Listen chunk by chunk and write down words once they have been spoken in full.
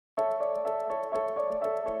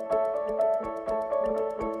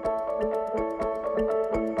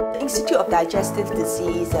Institute of Digestive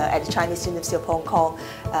Disease at the Chinese University of Hong Kong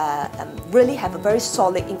really have a very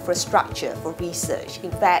solid infrastructure for research.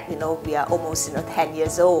 In fact, we are almost 10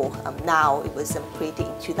 years old now. It was created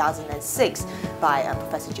in 2006 by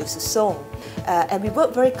Professor Joseph Song. And we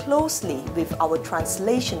work very closely with our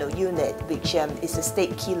translational unit, which is the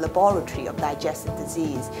state key laboratory of digestive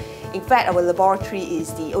disease. In fact, our laboratory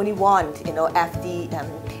is the only one,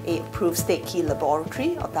 FDA-approved state key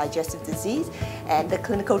laboratory of digestive disease, and the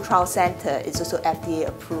clinical trial center is also FDA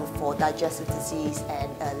approved for digestive disease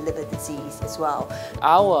and liver disease as well.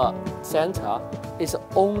 Our center is the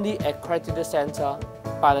only accredited center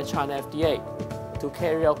by the China FDA to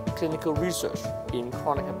carry out clinical research in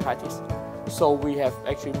chronic hepatitis. So we have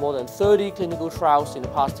actually more than 30 clinical trials in the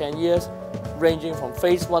past 10 years, ranging from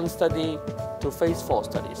phase 1 study to phase 4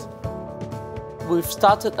 studies. We've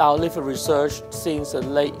started our liver research since the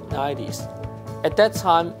late 90s. At that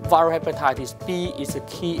time, viral hepatitis B is a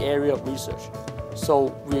key area of research.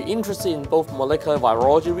 So we're interested in both molecular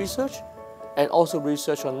virology research and also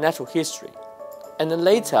research on natural history. And then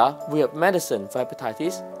later, we have medicine for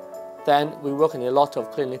hepatitis. Then we work in a lot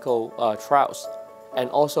of clinical trials and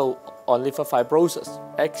also on liver fibrosis,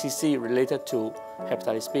 XCC related to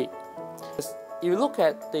hepatitis B. If you look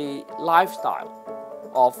at the lifestyle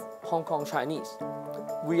of Hong Kong Chinese,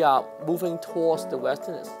 we are moving towards the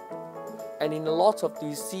Westerners. And in a lot of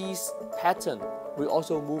disease pattern, we're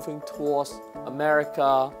also moving towards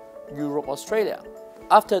America, Europe, Australia.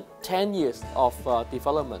 After 10 years of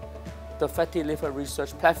development, the fatty liver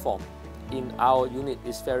research platform in our unit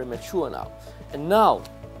is very mature now. And now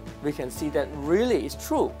we can see that really it's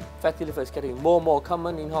true. Fatty liver is getting more and more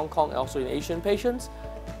common in Hong Kong and also in Asian patients.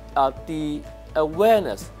 The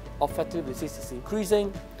awareness of fatty liver disease is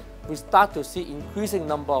increasing. We start to see increasing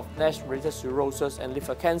number of NASH-related cirrhosis and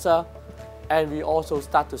liver cancer. And we also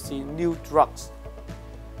start to see new drugs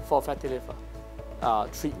for fatty liver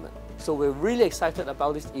treatment. So we're really excited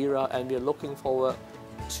about this era and we're looking forward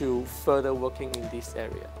to further working in this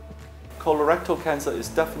area. Colorectal cancer is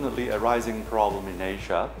definitely a rising problem in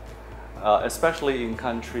Asia, especially in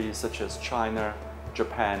countries such as China,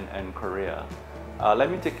 Japan, and Korea.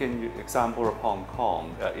 Let me take an example of Hong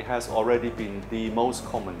Kong. It has already been the most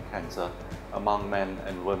common cancer among men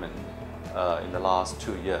and women in the last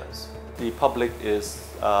 2 years. The public is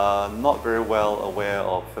not very well aware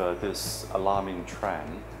of this alarming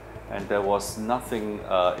trend, and there was nothing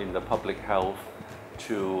in the public health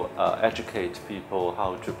to educate people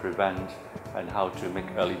how to prevent and how to make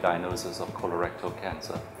early diagnosis of colorectal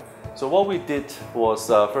cancer. So what we did was,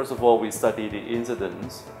 first of all, we studied the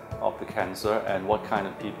incidence of the cancer and what kind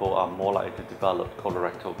of people are more likely to develop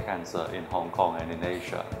colorectal cancer in Hong Kong and in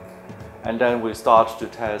Asia. And then we start to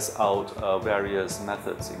test out various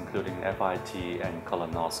methods, including FIT and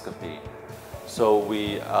colonoscopy. So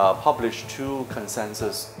we published 2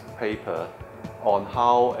 consensus papers on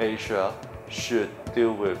how Asia should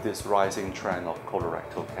deal with this rising trend of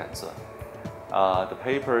colorectal cancer. The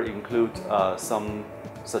paper includes some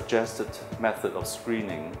suggested method of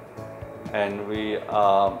screening, and we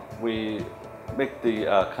make the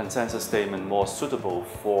consensus statement more suitable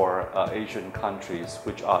for Asian countries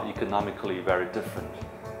which are economically very different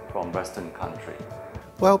from Western countries.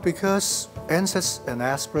 Well, because NSAIDs and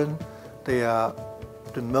aspirin, they are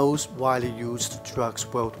the most widely used drugs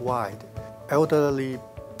worldwide. Elderly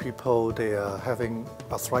people, they are having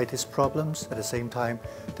arthritis problems. At the same time,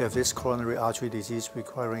 they have this coronary artery disease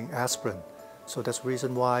requiring aspirin. So that's the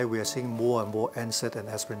reason why we are seeing more and more NSAID and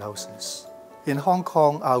aspirin houses. In Hong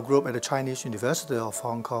Kong, our group at the Chinese University of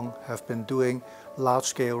Hong Kong have been doing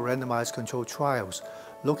large-scale randomized controlled trials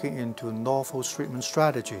looking into novel treatment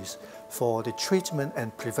strategies for the treatment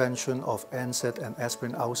and prevention of NSAID and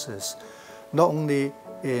aspirin ulcers, not only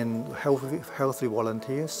in healthy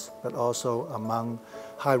volunteers, but also among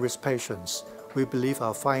high-risk patients. We believe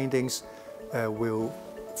our findings will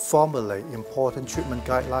formulate important treatment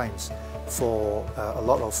guidelines for a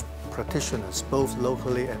lot of practitioners, both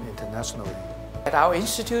locally and internationally. At our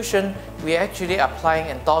institution, we are actually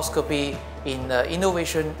applying endoscopy in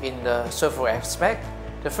innovation in several aspects.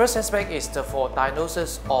 The first aspect is for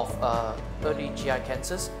diagnosis of early GI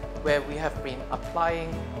cancers, where we have been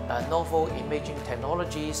applying novel imaging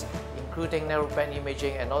technologies, including narrowband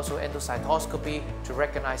imaging and also endocytoscopy to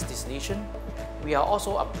recognize this lesion. We are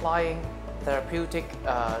also applying therapeutic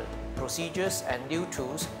procedures and new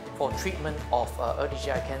tools for treatment of early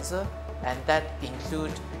GI cancer, and that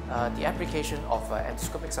include the application of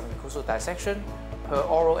endoscopic submucosal dissection, per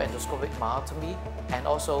oral endoscopic myectomy, and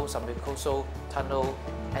also submucosal tunnel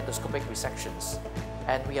endoscopic resections.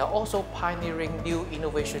 And we are also pioneering new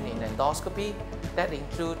innovation in endoscopy that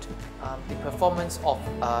include the performance of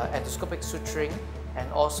endoscopic suturing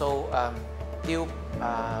and also new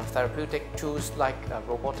therapeutic tools like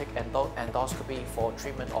robotic endoscopy for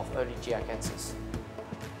treatment of early GI cancers.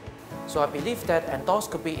 So I believe that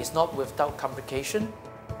endoscopy is not without complication,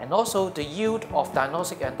 and also the yield of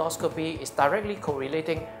diagnostic endoscopy is directly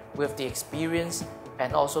correlating with the experience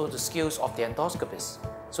and also the skills of the endoscopist.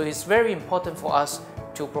 So it's very important for us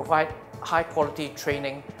to provide high quality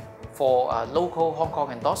training for local Hong Kong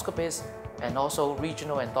endoscopists and also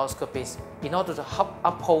regional endoscopists in order to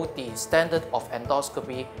uphold the standard of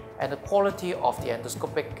endoscopy and the quality of the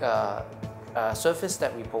endoscopic service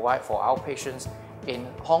that we provide for our patients in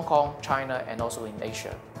Hong Kong, China, and also in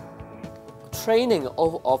Asia. Training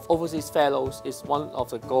of overseas fellows is one of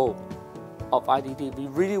the goals of IDD. We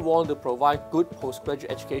really want to provide good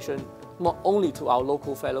postgraduate education not only to our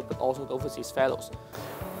local fellows but also to overseas fellows.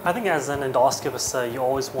 I think as an endoscopist, you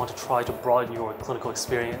always want to try to broaden your clinical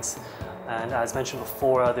experience. And as mentioned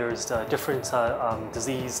before, there's different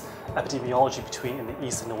disease epidemiology between in the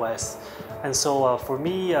East and the West. And so for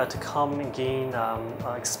me to come and gain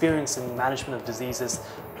experience in management of diseases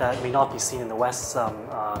that may not be seen in the West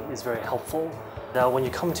is very helpful. When you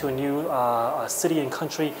come to a new city and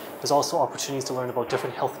country, there's also opportunities to learn about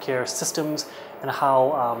different healthcare systems and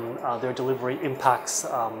how their delivery impacts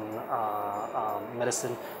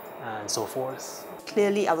medicine and so forth.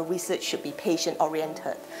 Clearly, our research should be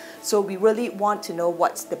patient-oriented. So we really want to know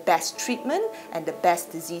what's the best treatment and the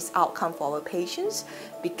best disease outcome for our patients,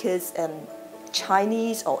 because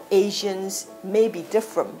Chinese or Asians may be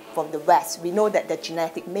different from the West. We know that the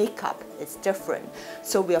genetic makeup is different.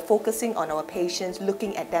 So we are focusing on our patients,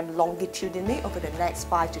 looking at them longitudinally over the next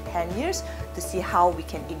 5 to 10 years to see how we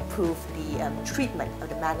can improve the treatment or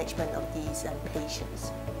the management of these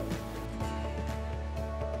patients.